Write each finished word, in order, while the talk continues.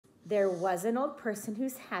There was an old person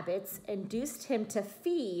whose habits induced him to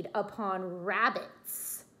feed upon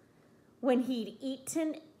rabbits. When he'd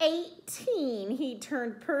eaten 18, he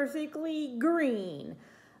turned perfectly green,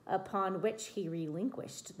 upon which he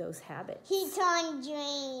relinquished those habits. He turned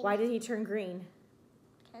green. Why did he turn green?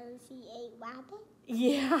 Because he ate rabbit.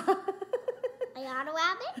 Yeah. A lot of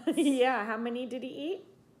rabbits? Yeah. How many did he eat?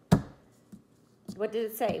 What did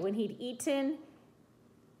it say? When he'd eaten?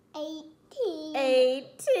 18.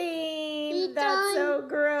 18. That's so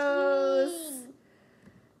gross. Green.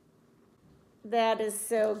 That is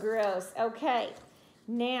so gross. Okay.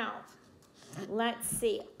 Now, let's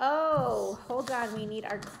see. Oh, hold on. We need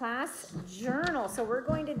our class journal. So we're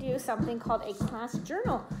going to do something called a class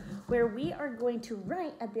journal where we are going to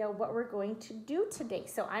write about what we're going to do today.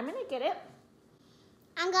 So I'm going to get it.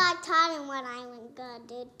 I'm going to tell you what I'm going to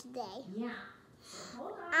do today. Yeah.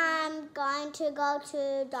 Hold on. I'm going to go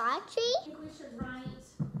to Dollar Tree. I think we should write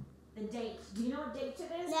the date. Do you know what date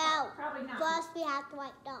it is? No. Probably not. First, we have to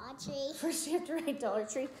write Dollar Tree. First, you have to write Dollar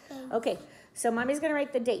Tree. Okay, so Mommy's going to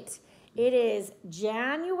write the date. It is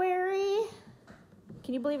January.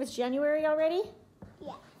 Can you believe it's January already?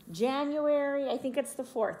 Yeah. January, I think it's the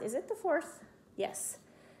 4th. Is it the 4th? Yes.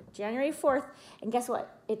 January 4th. And guess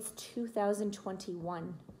what? It's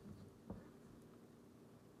 2021.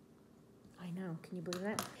 I know. Can you believe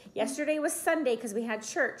that? Yesterday was Sunday because we had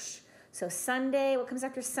church. So Sunday, what comes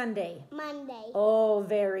after Sunday? Monday. Oh,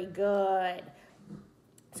 very good.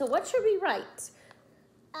 So what should we write?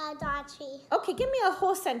 Dollar Tree. Okay, give me a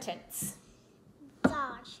whole sentence.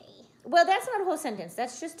 Dollar Tree. Well, that's not a whole sentence.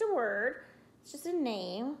 That's just a word. It's just a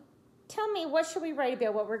name. Tell me, what should we write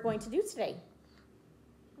about what we're going to do today?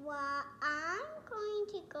 Well, I'm going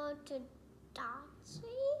to go to Dollar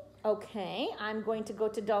Tree. Okay, I'm going to go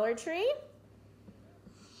to Dollar Tree.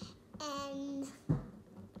 And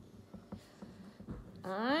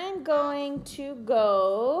I'm going to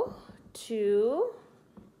go to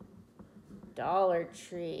Dollar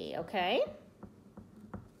Tree, okay?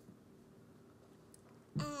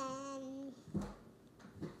 I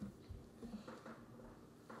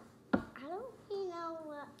don't really know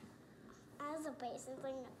what other places I'm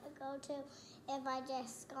going to go to. If I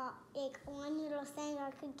just got like one little thing, I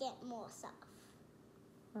could get more stuff.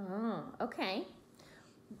 Oh, okay.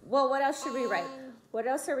 Well, what else should we write? What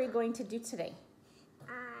else are we going to do today?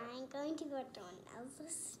 I'm going to go to another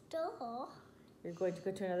store. You're going to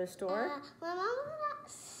go to another store? Remember that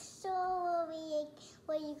store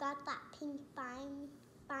where you got that pink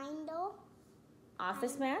binder?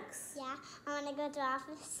 Office Max? Yeah, I want to go to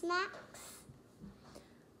Office Max.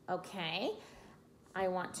 Okay. I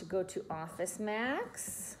want to go to Office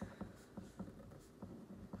Max.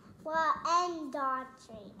 Well, and Dollar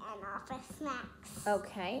Tree and Office Max.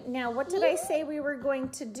 Okay. Now, what did I say we were going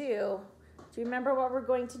to do? Do you remember what we're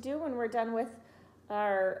going to do when we're done with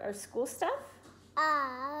our school stuff?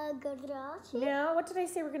 Go to Dollar Tree. No, what did I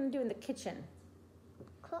say we're going to do in the kitchen?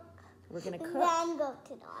 Cook. We're going to cook. Then go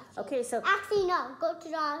to Dollar Tree. Okay, so Actually, no. Go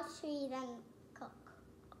to Dollar Tree, then cook.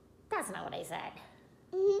 that's not what I said.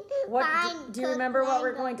 Mm-hmm. What Fine, do you cook, remember what then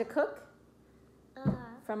we're go. going to cook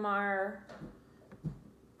from our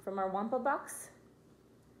Wampa box?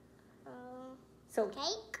 So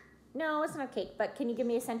Cake. no, it's not cake, but can you give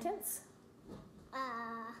me a sentence?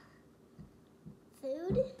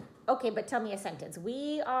 Food. Okay, but tell me a sentence.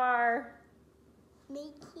 We are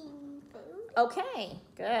Making food. okay.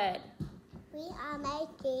 Good. We are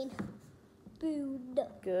making food.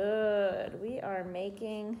 Good. We are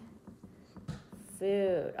making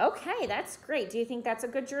food. Okay, that's great. Do you think that's a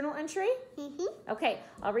good journal entry? Mm-hmm. Okay,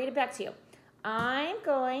 I'll read it back to you. I'm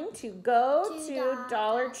going to go to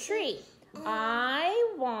Dollar Tree.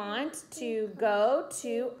 I want to go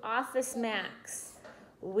to Office Max.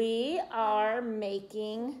 We are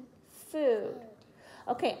making food.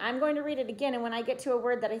 Okay, I'm going to read it again, and when I get to a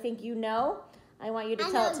word that I think you know, I want you to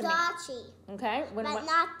tell it to me. Dollar Tree. Okay? But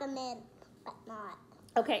not the mid. But not.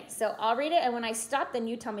 Okay, so I'll read it, and when I stop, then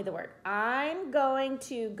you tell me the word. I'm going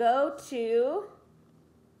to go to...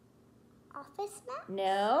 Office Max?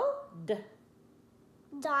 No.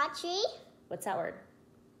 Dollar Tree. What's that word?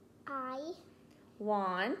 I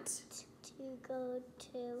Want. to go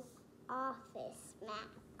to Office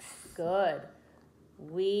Max. Good.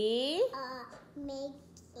 We.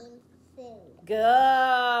 Making food.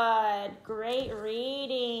 Good. Great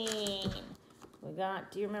reading. We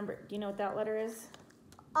got, do you know what that letter is?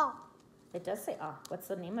 Oh. It does say ah. What's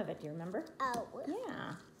the name of it? Do you remember? Oh.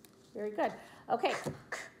 Yeah. Very good. Okay.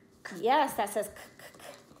 Yes, that says k, k, k.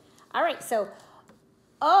 All right, so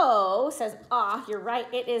O says ah. You're right.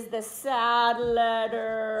 It is the sad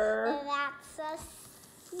letter. That's a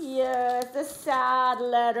Yes, the sad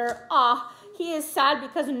letter. Ah, he is sad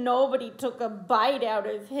because nobody took a bite out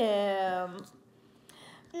of him.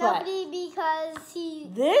 Nobody because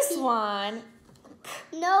This one.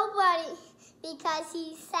 Nobody because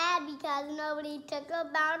he's sad because nobody took a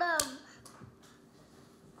bite of him.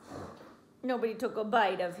 Nobody took a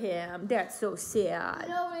bite of him. That's so sad.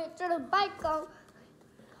 Nobody took a bite of him.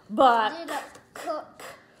 But Did a cook.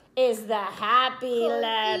 Is the happy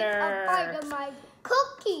letter. A bite of my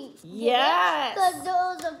cookie. Yes. Because there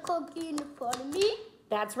was a cookie in front of me.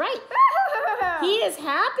 That's right. He is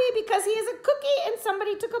happy because he has a cookie and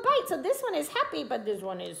somebody took a bite. So this one is happy, but this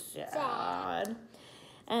one is sad.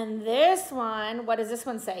 And this one, what does this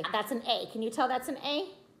one say? That's an A. Can you tell that's an A?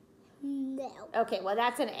 No. Okay, well,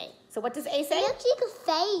 that's an A. So what does A say? It looks like a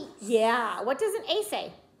face. Yeah. What does an A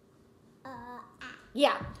say?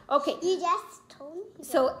 Yeah. Okay. You just told me that.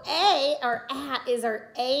 So A, or A, is our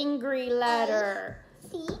angry letter.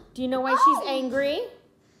 See? Do you know why she's angry?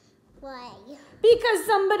 Why? Because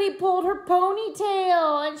somebody pulled her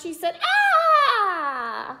ponytail and she said,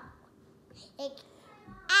 ah! Like,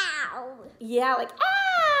 ow. Yeah, like,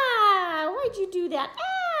 ah! Why'd you do that?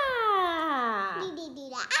 Ah! Why did you do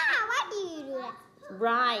that? Ah, why did you do that?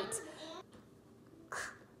 Right.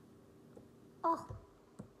 Oh.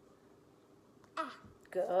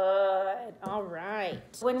 Good. All right.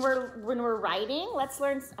 When we're writing, let's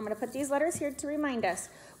learn. I'm going to put these letters here to remind us.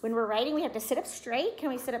 When we're writing, we have to sit up straight. Can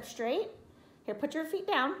we sit up straight? Here, put your feet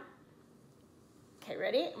down. Okay,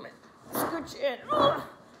 ready? I'm going to scooch in. Oh.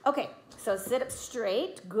 Okay, so sit up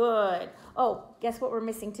straight. Good. Oh, guess what we're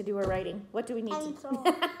missing to do our writing? What do we need Pencil.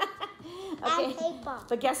 to do? Okay. And paper.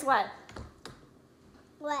 But guess what?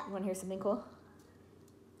 What? You want to hear something cool?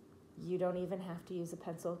 You don't even have to use a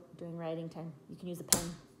pencil during writing time. You can use a pen.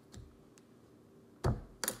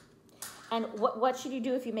 And what should you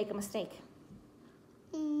do if you make a mistake?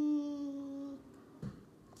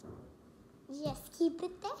 Just keep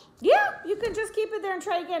it there? Yeah, you can just keep it there and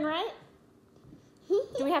try again, right?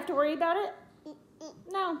 Do we have to worry about it?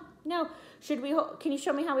 No. Should we? Can you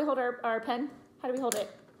show me how we hold our pen? How do we hold it?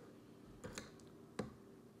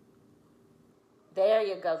 There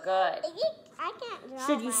you go. Good. I can't draw.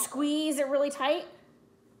 Should you that. squeeze it really tight?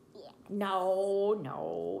 Yeah.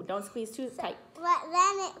 No. Don't squeeze too tight. But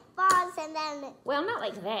then it falls and then it... Well, not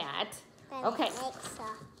like that. Then Okay. It makes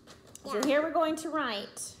a, So here we're going to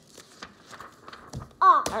write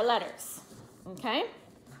Oh. our letters. Okay?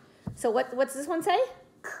 So what's this one say?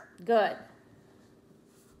 Good.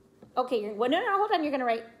 Okay, no, hold on. You're going to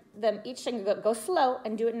write them each thing. Go slow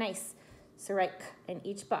and do it nice. So write K in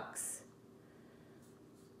each box.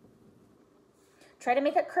 Try to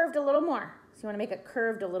make it curved a little more. So you want to make it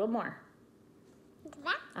curved a little more. Like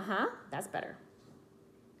that? Uh-huh. That's better.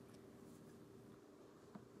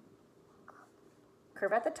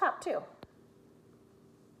 Curve at the top, too.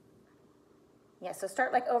 Yeah, so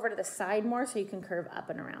start like over to the side more so you can curve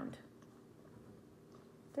up and around.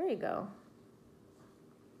 There you go.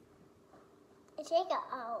 I take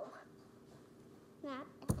a O. Not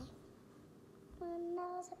A.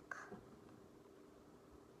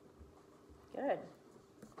 Good.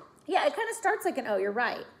 Yeah, it kind of starts like an O. You're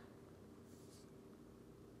right.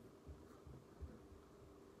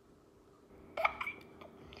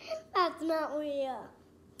 That's not real.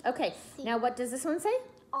 Okay, now what does this one say?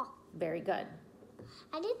 Oh. Very good.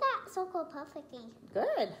 I did that circle perfectly.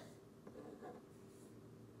 Good.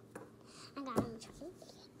 I got a chocolate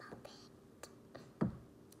puppet.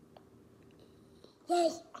 Yay!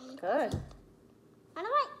 Good. How do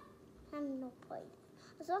I have no point?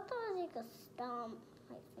 I thought there was like a stump,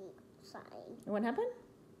 I think, sign. What happened?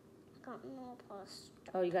 I got no polish.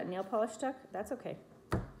 Oh, you got nail polish stuck? That's okay.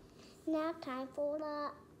 Now time for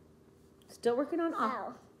the Still working on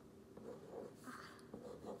off.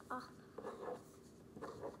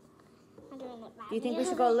 I'm doing it Do you think we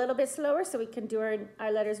should go a little bit slower so we can do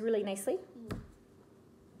our letters really nicely?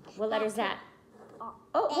 What letter is that?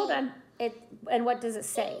 Oh, hold on. And what does it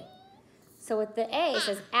say? So with the A, it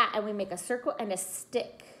says at, and we make a circle and a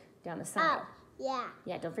stick down the side. Oh, yeah.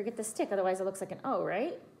 Yeah, don't forget the stick, otherwise it looks like an O,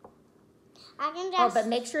 right? I can Oh, just... but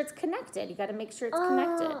make sure it's connected. You got to make sure it's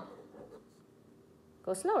connected.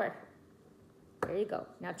 Go slower. There you go.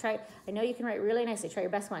 Now try, I know you can write really nicely. Try your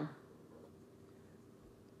best one.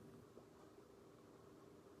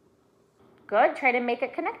 Good. Try to make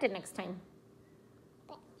it connected next time.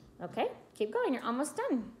 Okay. Keep going. You're almost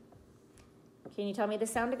done. Can you tell me the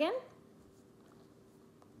sound again?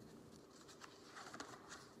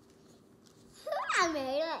 I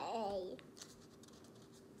made an A.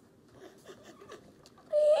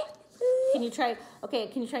 Can you try? Okay,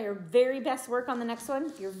 can you try your very best work on the next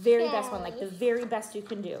one? Your very best one, like the very best you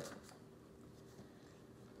can do.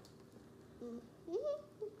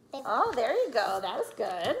 Oh, there you go. That was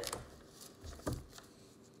good.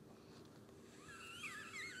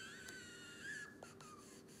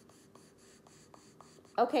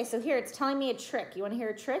 Okay, so here it's telling me a trick. You want to hear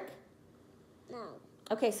a trick? No.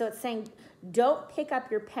 Okay, so it's saying don't pick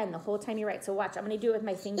up your pen the whole time you write. So watch, I'm going to do it with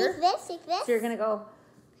my finger. Like this, like this. So you're going to go.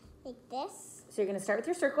 Like this. So you're going to start with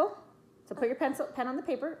your circle. So put your pen on the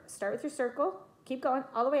paper. Start with your circle. Keep going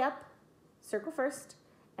all the way up. Circle first,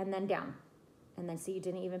 and then down. And then see, you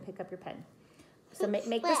didn't even pick up your pen. So make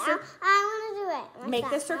this circle. I want to do it. Make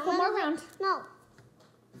this circle more round. No.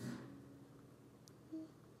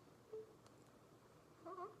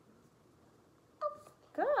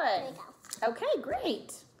 Good. There you go. Okay,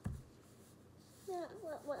 great.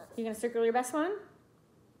 What? You're going to circle your best one?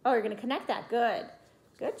 Oh, you're going to connect that. Good.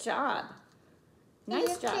 Good job.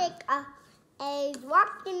 Nice job. A's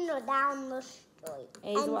walking down the street.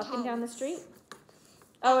 A's walking down the street?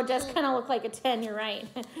 Oh, it does kind of look like a 10. You're right.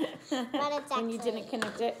 But it's And you actually... didn't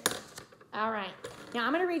connect it. All right. Now,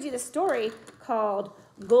 I'm going to read you the story called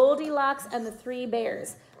Goldilocks and the Three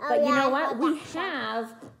Bears. But you know what? We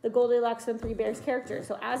have the Goldilocks and the Three Bears characters.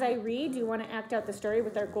 So as I read, do you want to act out the story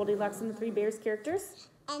with our Goldilocks and the Three Bears characters?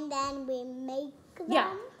 And then we make them?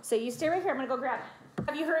 Yeah. So you stay right here. I'm going to go grab it.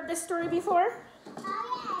 Have you heard this story before?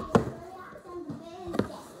 Oh,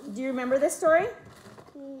 yeah. Do you remember this story?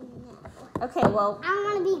 No. Okay, well... I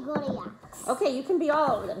want to be Goldilocks. Okay, you can be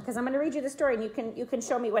all of them because I'm going to read you the story and you can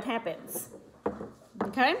show me what happens.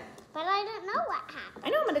 Okay? But I don't know what happened. I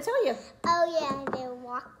know, I'm going to tell you. Oh, yeah, they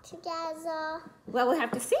walk together. Well, we'll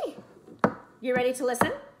have to see. You ready to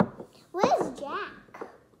listen? Where's Jack?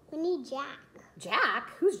 We need Jack.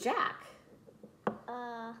 Jack? Who's Jack?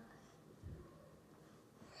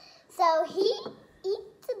 So he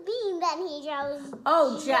eats a bean, then he goes...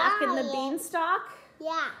 Oh, Jack and the giant. Beanstalk?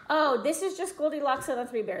 Yeah. Oh, this is just Goldilocks and the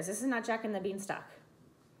Three Bears. This is not Jack and the Beanstalk.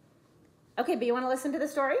 Okay, but you want to listen to the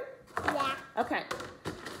story? Yeah. Okay.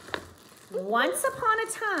 Once upon a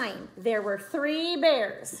time, there were 3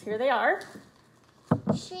 bears. Here they are.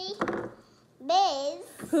 3 bears.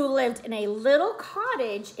 Who lived in a little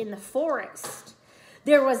cottage in the forest.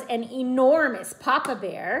 There was an enormous Papa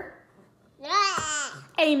Bear,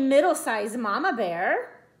 a middle-sized Mama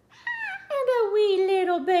Bear, and a wee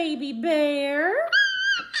little baby bear.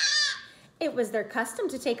 It was their custom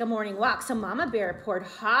to take a morning walk, so Mama Bear poured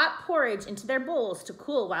hot porridge into their bowls to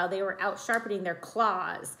cool while they were out sharpening their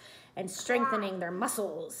claws and strengthening their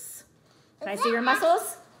muscles. Can I see your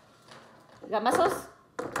muscles? You got muscles?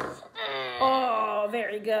 Oh,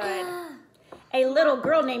 very good. A little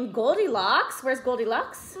girl named Goldilocks. Where's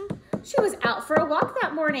Goldilocks? She was out for a walk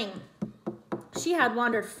that morning. She had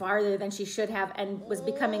wandered farther than she should have and was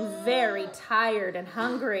becoming very tired and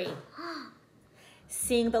hungry.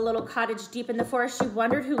 Seeing the little cottage deep in the forest, she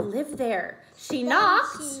wondered who lived there. She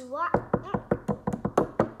knocked,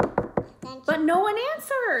 but no one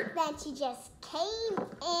answered. Then she just came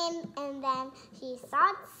in and then she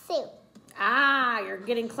saw soup. Ah, you're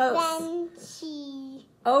getting close. Then she...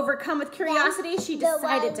 Overcome with curiosity, she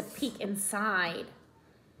decided to peek inside.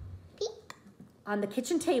 Peek. On the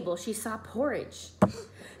kitchen table, she saw porridge.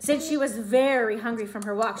 Since she was very hungry from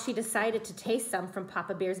her walk, she decided to taste some from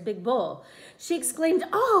Papa Bear's big bowl. She exclaimed,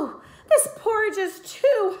 "Oh, this porridge is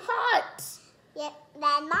too hot." Yep,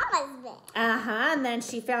 then Mama's bear. And then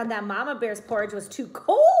she found that Mama Bear's porridge was too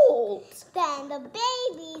cold. Then the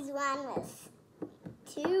baby's one was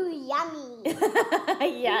too yummy.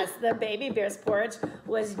 Yes, the baby bear's porridge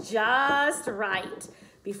was just right.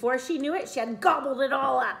 Before she knew it, she had gobbled it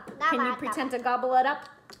all up. Can you pretend to gobble it up?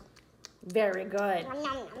 Very good.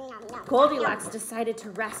 Goldilocks decided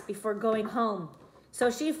to rest before going home,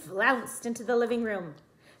 so she flounced into the living room.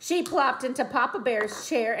 She plopped into Papa Bear's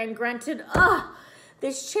chair and grunted, "Ugh,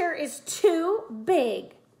 this chair is too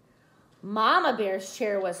big." Mama Bear's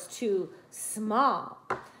chair was too small,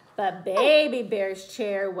 but Baby Bear's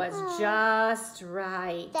chair was just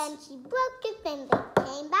right. Then she broke it, then they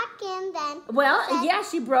came back in, then... Well, yeah,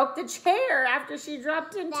 she broke the chair after she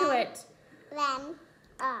dropped into it. Then,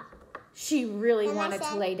 she really wanted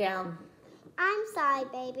to lay down. "I'm sorry,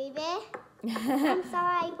 Baby Bear. I'm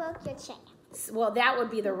sorry I broke your chair." Well, that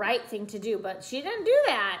would be the right thing to do, but she didn't do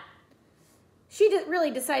that. She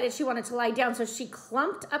really decided she wanted to lie down, so she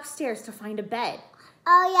clumped upstairs to find a bed.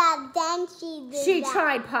 Oh, yeah, then she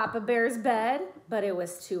tried Papa Bear's bed, but it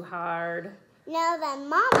was too hard. No, then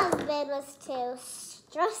Mama's bed was too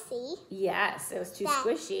stressy. Yes, it was too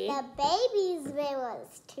squishy. The baby's bed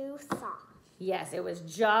was too soft. Yes, it was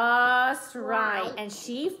just right. And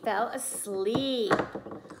she fell asleep.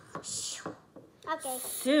 Okay.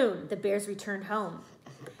 Soon, the bears returned home.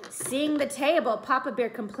 Seeing the table, Papa Bear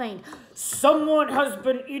complained, "Someone has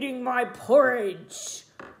been eating my porridge."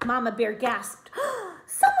 Mama Bear gasped,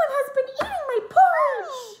 "Someone has been eating my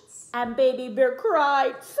porridge." And Baby Bear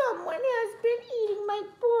cried, "Someone has been eating my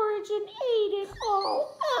porridge and ate it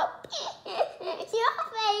all up." Your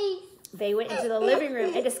face. They went into the living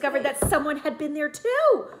room and discovered that someone had been there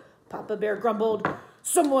too. Papa Bear grumbled,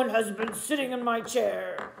 "Someone has been sitting in my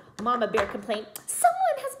chair." Mama Bear complained,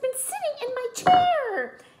 "Someone has been sitting in my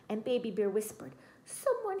chair." And Baby Bear whispered,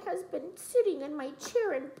 "Someone has been sitting in my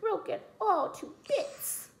chair and broke it all to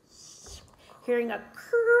bits." Hearing a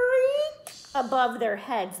creak above their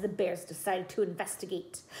heads, the bears decided to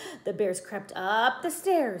investigate. The bears crept up the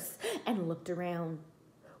stairs and looked around.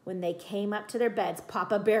 When they came up to their beds,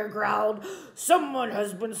 Papa Bear growled, "Someone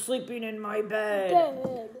has been sleeping in my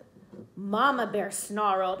bed." Mama Bear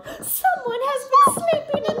snarled, "Someone has been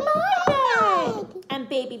sleeping in my bed." And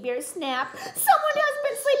Baby Bear snapped, "Someone has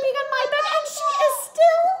been sleeping in my bed and she is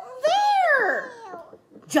still there."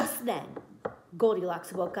 Just then,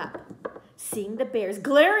 Goldilocks woke up. Seeing the bears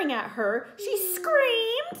glaring at her, she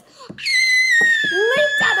screamed,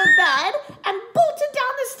 leaped out of bed, and bolted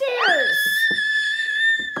down the stairs.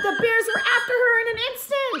 The bears were after her in an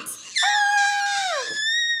instant. Ah!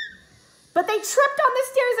 But they tripped on the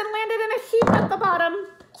stairs and landed in a heap at the bottom.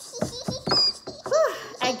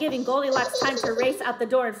 And giving Goldilocks time to race out the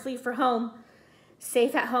door and flee for home.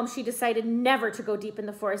 Safe at home, she decided never to go deep in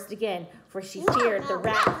the forest again, for she feared the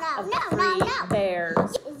wrath of the three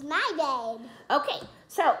bears. It's my bed. Okay,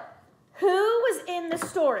 so who was in the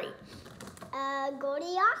story?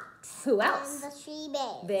 Goldilocks. Who else? And the three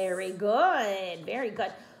bears. Very good, very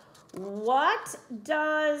good. What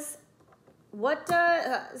does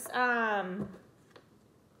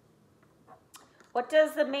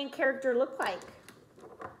the main character look like?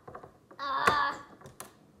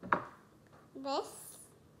 This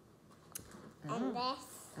and this.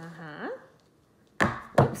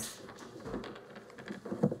 Oops.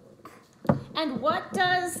 And what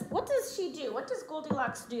does she do? What does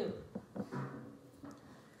Goldilocks do?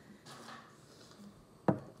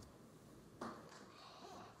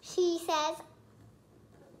 She says,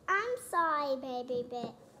 "I'm sorry, Baby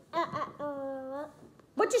Bear."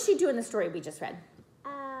 What did she do in the story we just read?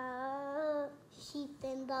 She's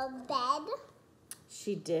in the bed.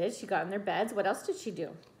 She did. She got in their beds. What else did she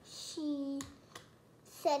do? She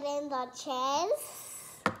sat in the chairs.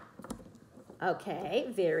 Okay,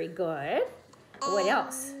 very good. What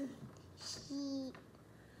else? She,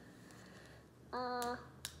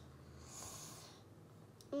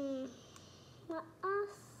 what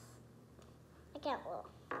else? I can't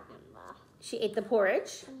remember. She ate the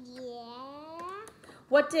porridge. Yeah.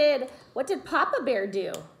 What did Papa Bear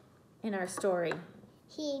do in our story?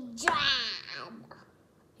 He dragged.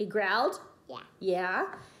 He growled? Yeah.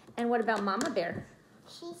 Yeah. And what about Mama Bear?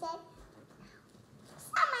 She said,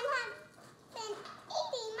 "Someone has been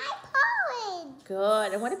eating my porridge."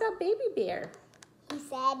 Good. And what about Baby Bear? He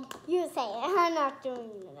said, "You say it. I'm not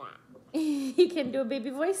doing that." You can do a baby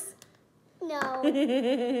voice? No.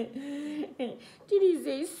 Did he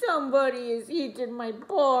say somebody is eating my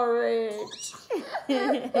porridge?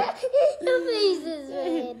 The face is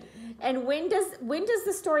red. And when does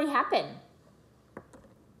the story happen?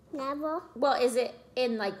 Never. Well, is it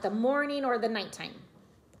in like the morning or the nighttime?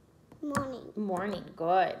 Morning. Morning.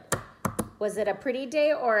 Good. Was it a pretty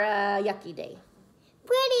day or a yucky day?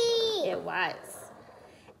 Pretty. It was.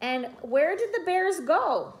 And where did the bears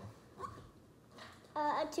go?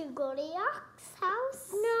 To Goldilocks'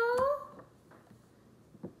 house. No.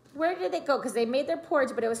 Where did they go? Because they made their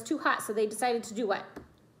porridge, but it was too hot, so they decided to do what?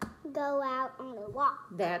 Go out on a walk.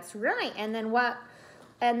 That's right. And then what?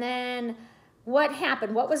 And then what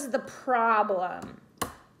happened? What was the problem?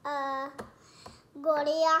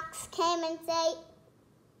 Goldilocks came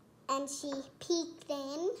and she peeked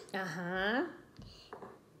in. Uh-huh.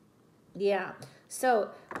 Yeah.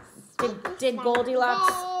 So did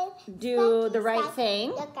Goldilocks do the right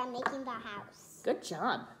thing? Look, I'm making the house. Good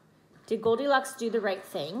job. Did Goldilocks do the right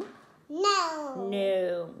thing? No.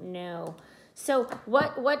 No. So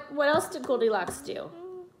what else did Goldilocks do?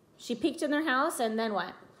 She peeked in their house, and then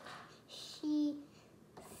what? She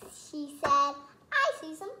said, "I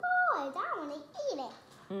see some porridge. I want to eat it."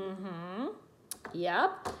 Mm-hmm.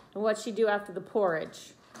 Yep. And what'd she do after the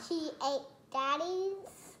porridge? She ate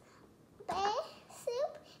Daddy's bear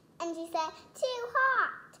soup, and she said, "Too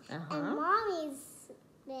hot." Uh-huh. And Mommy's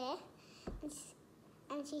there,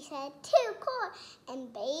 and she said, "Too cold."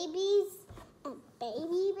 And Baby's And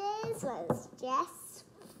baby Biz was just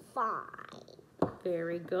fine.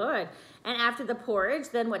 Very good. And after the porridge,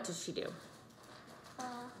 then what does she do?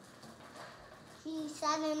 He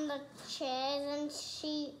sat in the chairs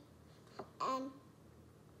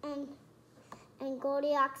and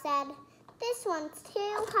Goldilocks said, "This one's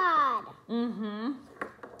too hard." Mm-hmm.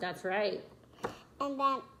 That's right. And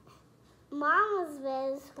then Mama's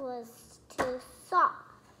Biz was too soft.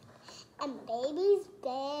 And baby's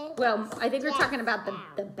bed. Well, I think we're talking about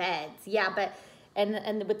the beds. Yeah, but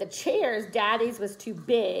and with the chairs, Daddy's was too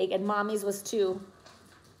big and Mommy's was too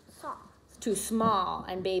small,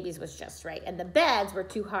 and baby's was just right. And the beds were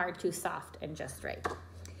too hard, too soft, and just right.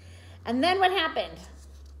 And then what happened?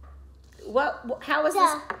 How was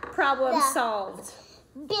this problem solved?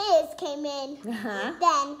 Biz came in. Uh-huh.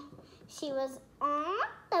 Then she was on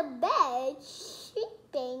the bed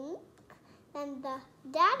sleeping. And the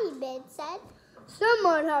daddy bed said,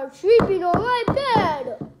 "Someone has sleeping on my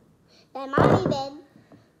bed." Then mommy bed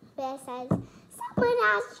says, "Someone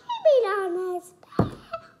has sleeping on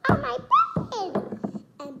my bed."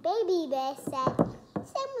 And baby bed said,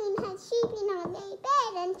 "Someone has sleeping on my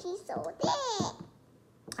bed," and she saw it.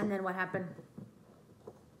 And then what happened?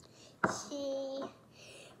 She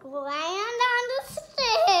ran down the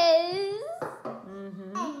stairs.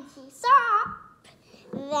 Mm-hmm. And she saw.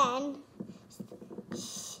 Then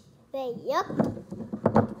they looked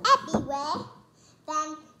everywhere. Then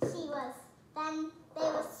they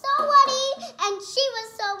were so worried, and she was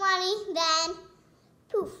so worried. Then,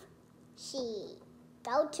 poof, she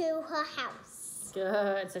go to her house.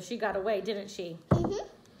 Good. So she got away, didn't she?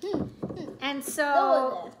 Mm-hmm. And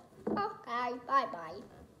so, okay, bye-bye.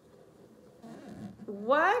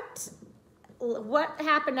 What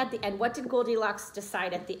happened at the end? What did Goldilocks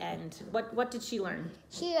decide at the end? What did she learn?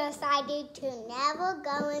 She decided to never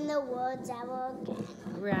go in the woods ever again.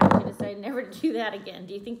 Right, she decided never to do that again.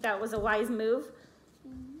 Do you think that was a wise move?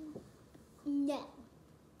 No.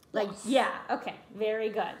 Yes. Yeah, okay, very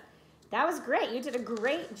good. That was great. You did a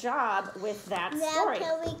great job with that story.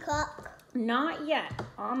 Now can we cook? Not yet,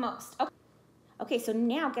 almost. Okay, so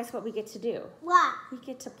now guess what we get to do? What? We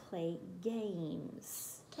get to play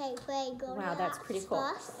games. Okay, play Goldilocks. Wow, that's pretty cool.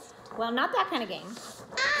 First. Well, not that kind of game.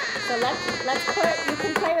 So you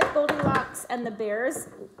can play with Goldilocks and the bears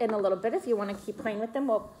in a little bit if you want to keep playing with them.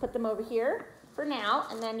 We'll put them over here for now,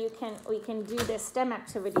 and then we can do this STEM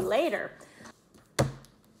activity later.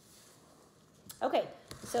 Okay,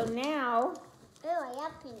 so now. Ooh, I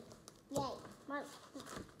love pink. Yay. What's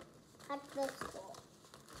this for?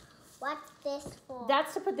 What's this for?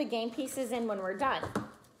 That's to put the game pieces in when we're done.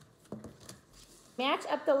 Match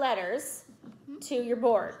up the letters to your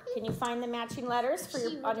board. Can you find the matching letters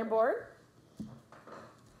on your board?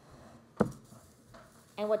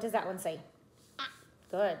 And what does that one say?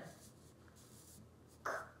 Good.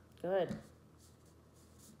 Good.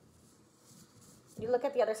 You look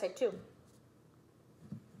at the other side too.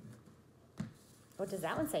 What does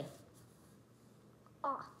that one say?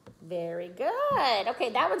 Oh. Very good.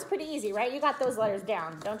 Okay, that one's pretty easy, right? You got those letters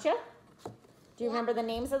down, don't you? Do you remember the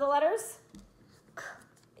names of the letters?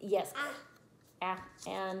 Yes.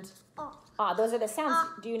 And those are the sounds.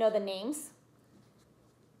 Do you know the names?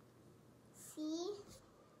 C.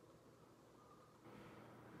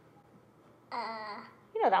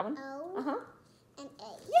 You know that one. O. And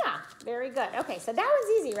A. Yeah, very good. Okay, so that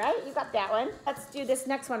one's easy, right? You got that one. Let's do this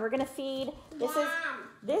next one. We're gonna feed.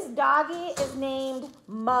 This doggy is named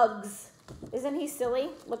Muggs. Isn't he silly?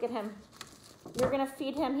 Look at him. You're gonna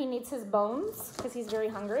feed him. He needs his bones because he's very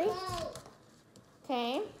hungry.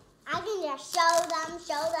 Okay. I can just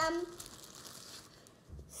show them.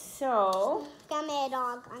 So. Come here,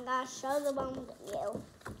 dog. I'm gonna show the bones to you.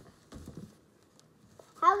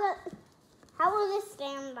 How will this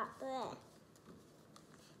stand up there?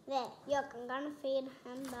 There. Look, I'm gonna feed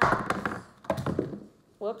him those.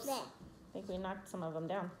 Whoops. There. I think we knocked some of them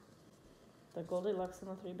down. The Goldilocks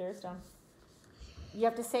and the three bears down. You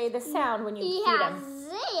have to say the sound when you feed them. He has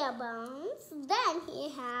zero bones. Then he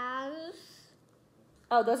has.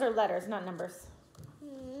 Oh, those are letters, not numbers.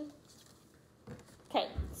 Hmm. Okay,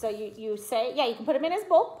 so you say, you can put him in his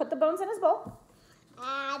bowl. Put the bones in his bowl.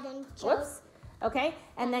 Then Whoops. Okay,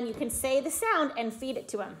 and then you can say the sound and feed it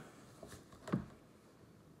to him.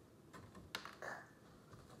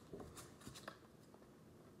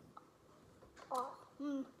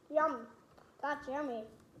 Yum. That's yummy.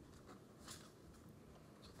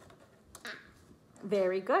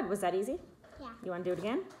 Very good. Was that easy? Yeah. You want to do it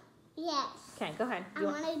again? Yes. Okay, go ahead. I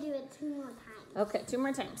want to do it 2 more times. Okay, 2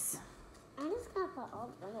 more times. I'm just going to put all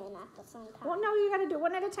of them in at the same time. Well, no, you got to do it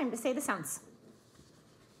one at a time to say the sounds.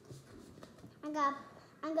 I got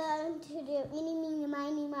I'm going to do eeny, meeny,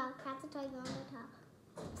 miny, moe, catch the tiger on the toe.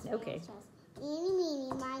 Okay. Eeny,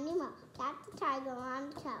 meeny, miny, moe, catch the tiger on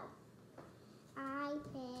the toe. I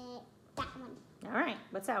pick that one. All right.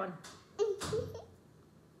 What's that one? We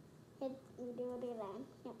do it again.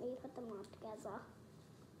 Let me put them all together.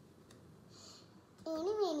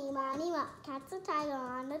 Eeny, meeny, miny, moe, catch the tiger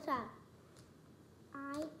on the toe.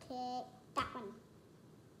 I pick that one.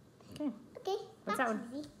 Okay. Okay. What's that one?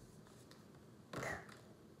 Easy. There.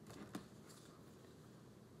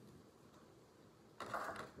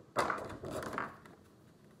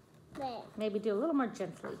 Maybe do a little more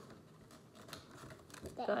gently.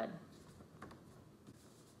 There. Good.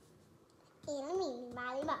 Eeny, meeny,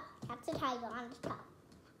 miny, moe, catch the tiger on the toe.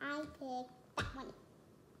 I pick that one.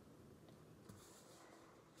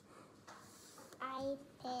 I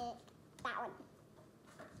pick that one.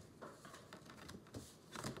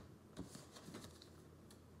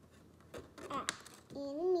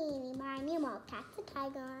 Eeny, meeny, miny, moe, catch the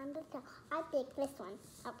tiger on the toe. I pick this one.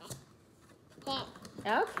 Okay. Okay.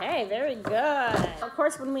 Okay, very good. Of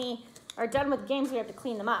course, when we are done with games, we have to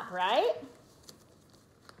clean them up, right?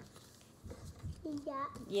 Yeah.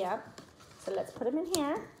 Yep. So let's put them in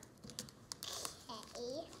here.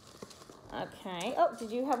 Okay. Okay. Oh,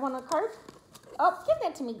 did you have one on the card? Oh, give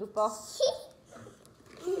that to me, goofball.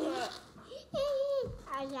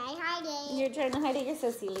 I hide it. You're trying to hide it. You're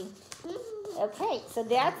so silly. Okay, so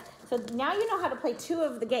now you know how to play 2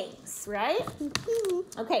 of the games, right?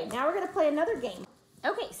 Okay, now we're going to play another game.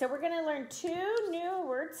 Okay, so we're going to learn 2 new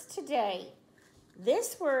words today.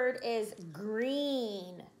 This word is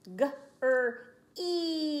green. G-er-een.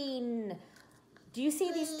 Do you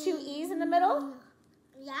see these 2 E's in the middle?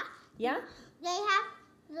 Yeah. Yeah?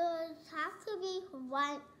 Those have to be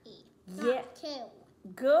 1 E. Yeah. Not 2.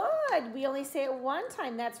 Good. We only say it 1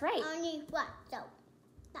 time. That's right. Only 1. So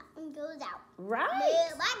that one goes out.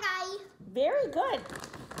 Right. Bye, guys. Very good.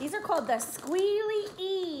 These are called the squealy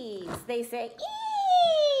E's. They say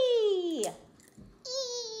E. E.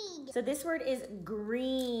 So this word is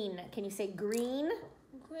green. Can you say green?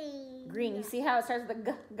 Green. Green. You see how it starts with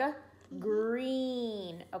the g?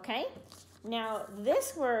 Green. Okay? Now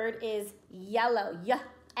this word is yellow.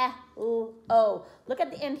 Y-E-L-O. Look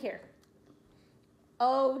at the end here.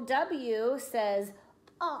 O-W says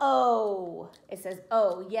O. It says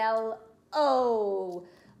O. Yell O.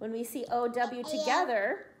 When we see O-W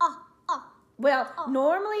together, well,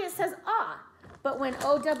 normally it says ah, but when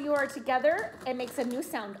O-W are together, it makes a new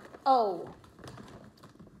sound, O.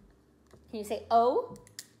 Can you say O?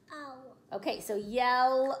 O. Okay, so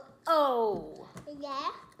yell O. Yeah.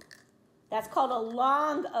 That's called a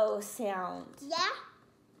long O sound. Yeah.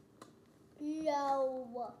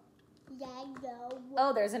 Low. Yellow.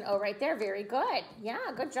 Oh, there's an O right there. Very good.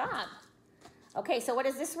 Yeah, good job. Okay, so what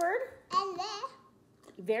is this word? And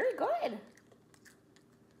then Very good.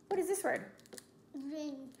 What is this word?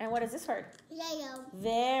 green. And what is this word? Yellow.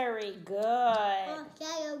 Very good.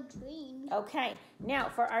 Yellow, green. Okay, now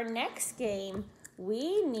for our next game,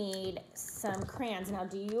 we need some crayons. Now,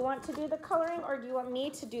 do you want to do the coloring or do you want me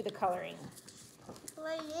to do the coloring?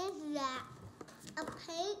 What is that? A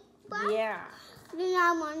paintbrush? Yeah. Then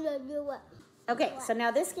I want to do it. Okay, so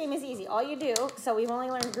now this game is easy. All you do, so we've only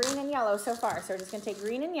learned green and yellow so far. So we're just going to take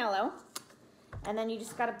green and yellow. And then you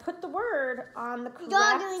just got to put the word on the correct...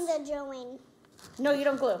 You're doing the drawing. No, you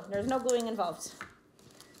don't glue. There's no gluing involved.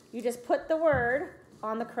 You just put the word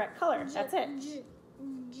on the correct color. That's it.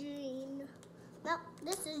 Green. No,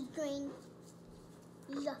 this is green.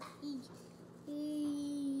 Yellow.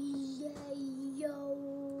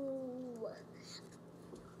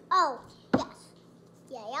 Oh, yes.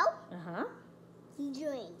 Yellow. Uh-huh.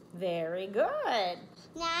 Green. Very good.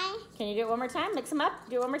 Now, Can you do it one more time? Mix them up.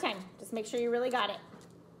 Do it one more time. Just make sure you really got it.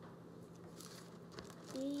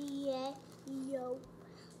 yellow.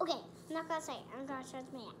 Okay, I'm not gonna say it. I'm gonna show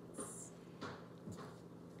my hands.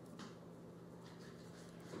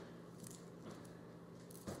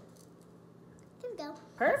 Here we go.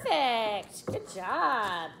 Perfect. Good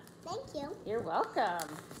job. Thank you. You're welcome.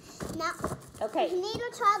 Now, Okay. we need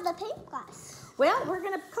to try the paintbrush. Well, we're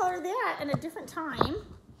going to color that in a different time.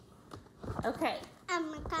 Okay. Oh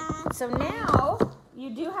my God. So now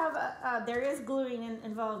you do have there is gluing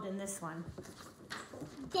involved in this one.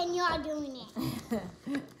 Then you are doing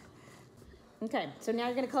it. Okay. So now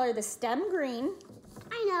you're going to color the stem green.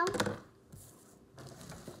 I know.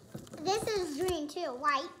 This is green too,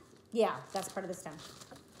 right? Yeah, that's part of the stem.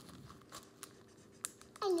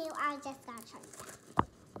 I knew I just got to try that.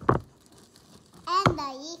 And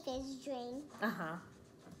the leaf is green. Uh-huh.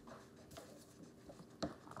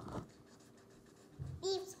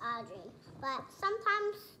 Leaves are green. But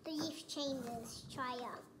sometimes the yeast changes, try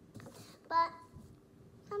out. But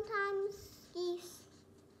sometimes yeast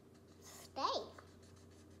stay.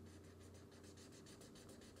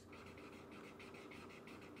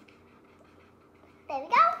 There we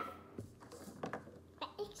go. The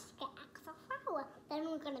extra flour. Then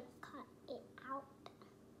we're gonna cut it out.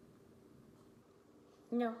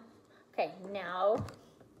 No. Okay, now.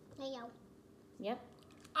 There you go. Yep.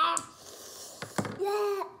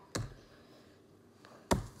 Yeah.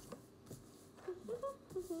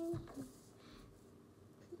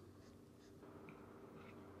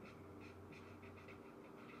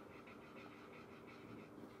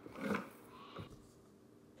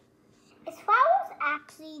 Is flowers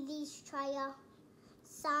actually these Traya?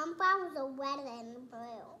 Some flowers are red and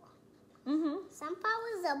blue. Some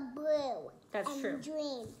flowers are blue. That's and true.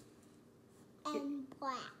 Green and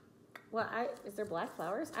black. Well, is there black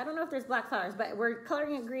flowers? I don't know if there's black flowers, but we're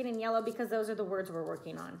coloring it green and yellow because those are the words we're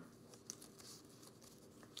working on.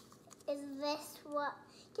 Is this what?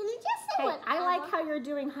 Can you just say Hey, what? I like how you're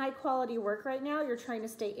doing high quality work right now. You're trying to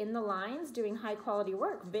stay in the lines, doing high quality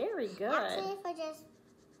work. Very good. Actually, if I just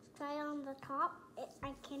try on the top,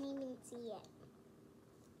 I can't even see it.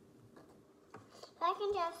 So I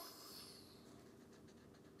can just.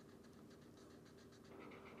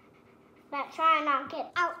 But try not to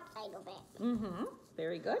get outside of it.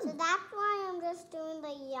 Very good. So that's why I'm just doing the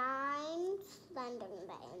lines, then doing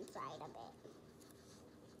the inside of it.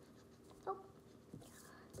 Oh.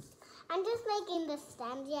 I'm just making the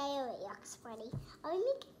stems. Yeah, it looks pretty. Are we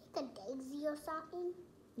making like a daisy or something?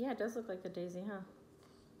 Yeah, it does look like a daisy, huh?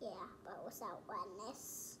 Yeah, but without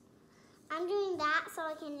redness. I'm doing that so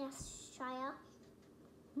I can just try out.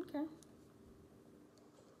 Okay.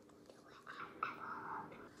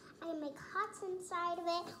 I can make hearts inside of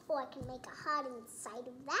it, or I can make a heart inside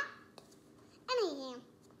of that. Anyhow,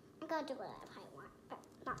 I'm going to do whatever I want, but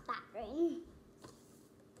not that green.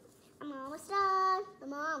 I'm almost done.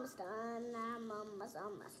 I'm almost done. I'm almost done.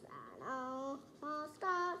 Almost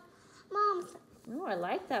done. I'm almost done. Oh, I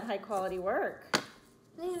like that high quality work.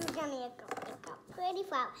 This is going to make a pretty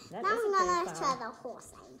flower. That now is a I'm going pretty to try the whole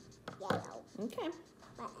thing. Yellow. Okay.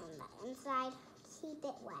 But in the inside, keep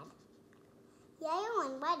it red. Yellow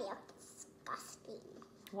and red are disgusting.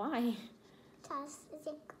 Why? Because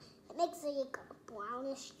it makes it like a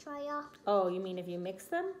brownish trail. Oh, you mean if you mix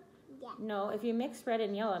them? Yeah. No, if you mix red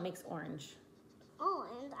and yellow, it makes orange. Oh,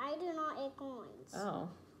 and I do not eat orange. Oh,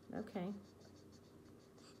 okay.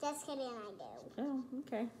 Just kidding, I do. Oh,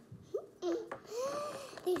 okay.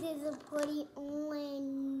 This is a pretty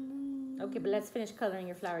orange. Okay, but let's finish coloring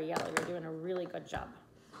your flower yellow. You're doing a really good job.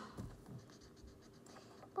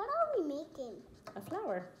 What are we making? A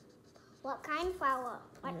flower. What kind of flower?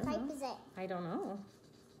 What type is it? I don't know.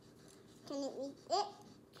 Can you eat it?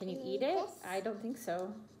 Can you eat it? this? I don't think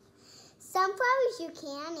so. Some flowers you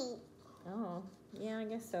can eat. Oh, yeah, I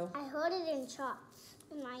guess so. I heard it in charts,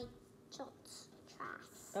 in my charts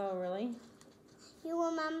class. Oh, really? You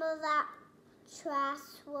remember that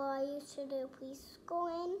class where I used to do preschool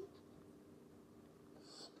in?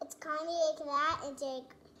 It's kind of like that. It's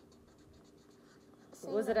like.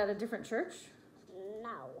 Was it at a different church?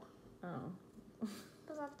 No. Oh.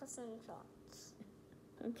 It's not the same charts.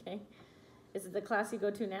 Okay. Is it the class you go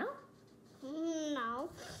to now? No.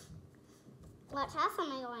 What class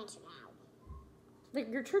am I going to now?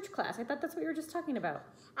 Like your church class. I thought that's what you were just talking about.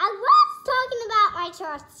 I was talking about my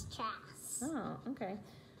church class. Oh, okay.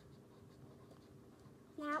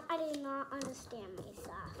 Now I do not understand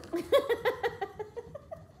myself.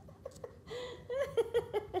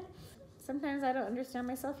 Sometimes I don't understand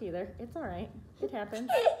myself either. It's all right. It happens.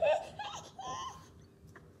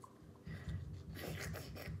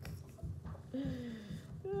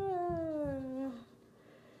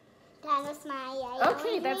 That was my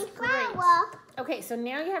Okay, that's great. Okay, so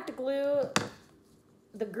now you have to glue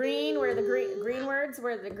the green where the green words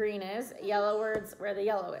where the green is, yellow words where the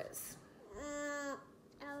yellow is.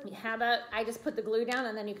 How about I just put the glue down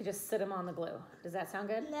and then you could just sit them on the glue? Does that sound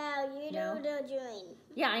good? No, you No? do the green.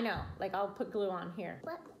 Yeah, I know. Like I'll put glue on here.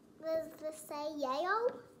 What does this say? Yellow?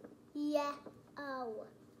 Yeah. Oh.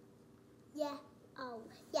 Yeah. Oh.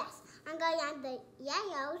 Yes. I'm going to add the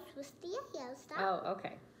yellows with the yellow stuff. Oh,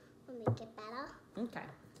 okay. We'll make it better. Okay.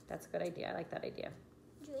 That's a good idea. I like that idea.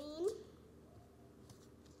 Green.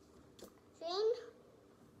 Green.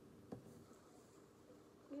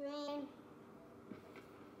 Green.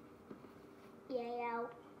 Yellow.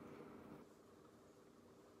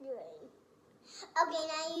 Green. Okay,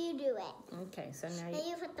 now you do it. Okay, so now Now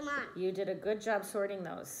you put them on. you did a good job sorting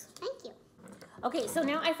those. Thank you. Okay, so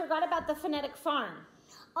now I forgot about the phonetic farm.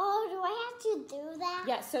 Oh, do I have to do that?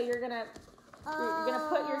 Yeah, so you're gonna You're gonna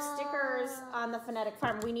put your stickers on the phonetic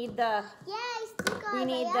farm. We need the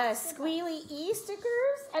squealy E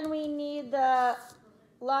stickers, and we need the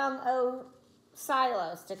long O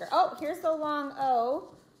silo sticker. Oh, here's the long O.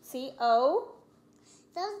 See O?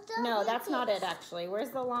 No, that's not it actually. Where's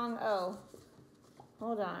the long O?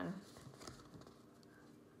 Hold on.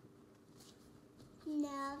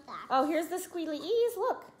 No, that's... Oh, here's the squealy E's.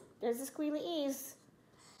 Look, there's the squealy E's.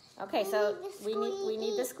 Okay, so we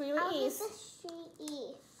need the squealy E's.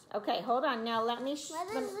 Okay, hold on. Now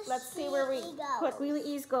let's see where we put squealy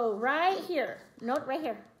E's. Go right here. Nope, right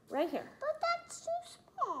here. Right here. But that's too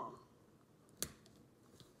small.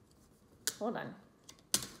 Hold on.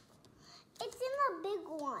 It's in the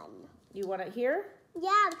big one. You want it here?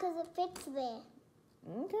 Yeah, because it fits there.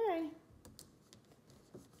 Okay.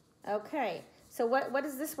 Okay. So what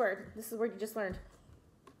is this word? This is the word you just learned.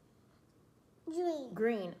 Green.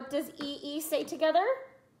 Green. What does EE say together?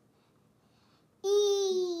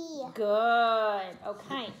 E. Good.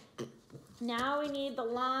 Okay. Now we need the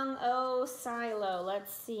long O silo.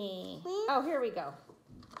 Let's see. Oh, here we go.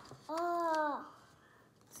 Oh.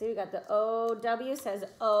 So we got the OW says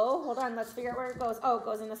O. Hold on, let's figure out where it goes. Oh, it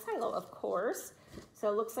goes in the silo, of course. So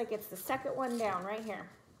it looks like it's the second one down right here.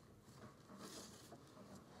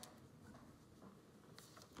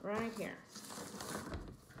 Right here.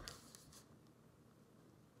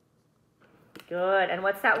 Good. And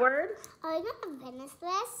what's that word? Are we going to finish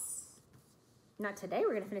this? Not today.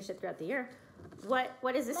 We're going to finish it throughout the year.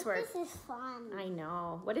 What is this word? This is fun. I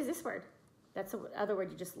know. What is this word? That's the other word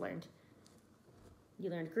you just learned. You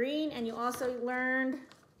learned green, and you also learned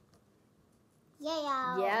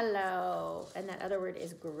yellow. Yellow. And that other word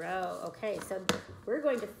is grow. Okay, so we're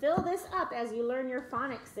going to fill this up as you learn your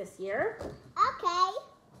phonics this year. Okay.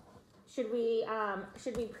 Should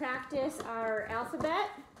we practice our alphabet?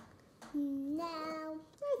 No.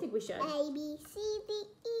 I think we should. A, B, C, D,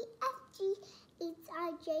 E, F, G, H,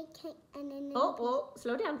 I, J, K, N, N, Oh,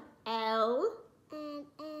 slow down. L. N,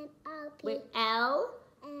 N, O, P. Wait, L.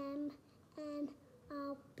 M, N,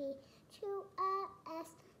 O, P. Q, R, S,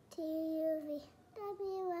 T, U, V,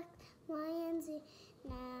 W, X, Y, and Z.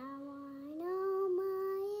 Now I know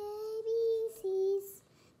my ABCs.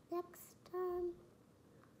 Next time,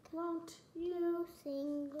 won't you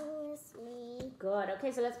sing with me? Good.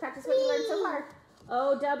 Okay, so let's practice what you learned so far.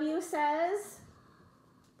 O-W says...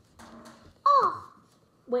 Oh.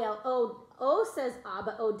 Well, O says ah,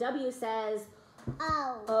 but O-W says...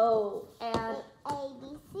 O. O. And A,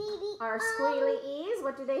 B, C, D, our squealy E's,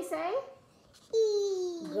 what do they say?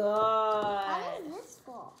 E. Good. What is this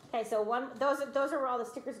for? Okay, so those are where all the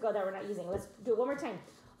stickers go that we're not using. Let's do it one more time.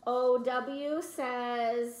 O-W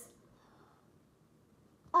says...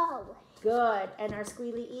 O. Good. And our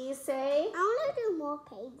squealy E's say... I want to do more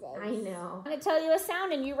pages. I know. I'm going to tell you a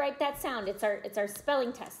sound and you write that sound. It's our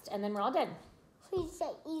spelling test, and then we're all done. Please say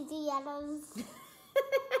easy letters.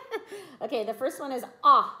 Okay, the first one is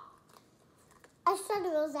ah. I said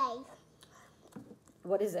it was A.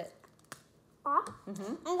 What is it? Ah.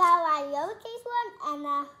 Mm-hmm. I got a lowercase one and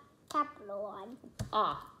a capital one.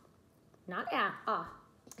 Ah. Not ah. Ah.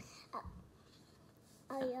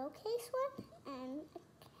 A lowercase one and a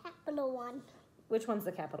capital one. Which one's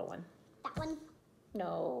the capital one? That one.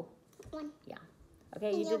 No. That one. Yeah.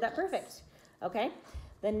 Okay, you did that perfect. Okay.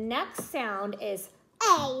 The next sound is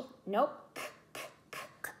A. nope.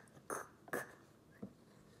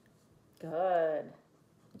 Good.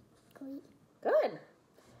 Great. Good.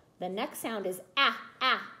 The next sound is ah,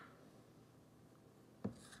 ah.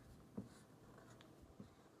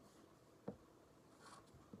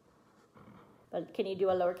 But can you do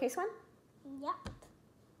a lowercase one? Yep.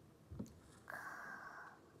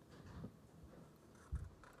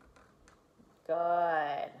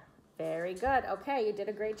 Good. Very good. Okay, you did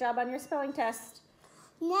a great job on your spelling test.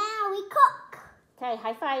 Now we cook. Okay,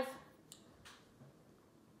 high five.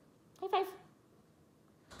 High five.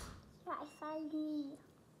 High five me.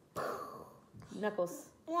 Knuckles.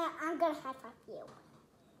 Yeah, I'm gonna high five you.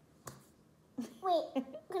 Wait, I'm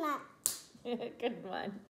gonna. Good one.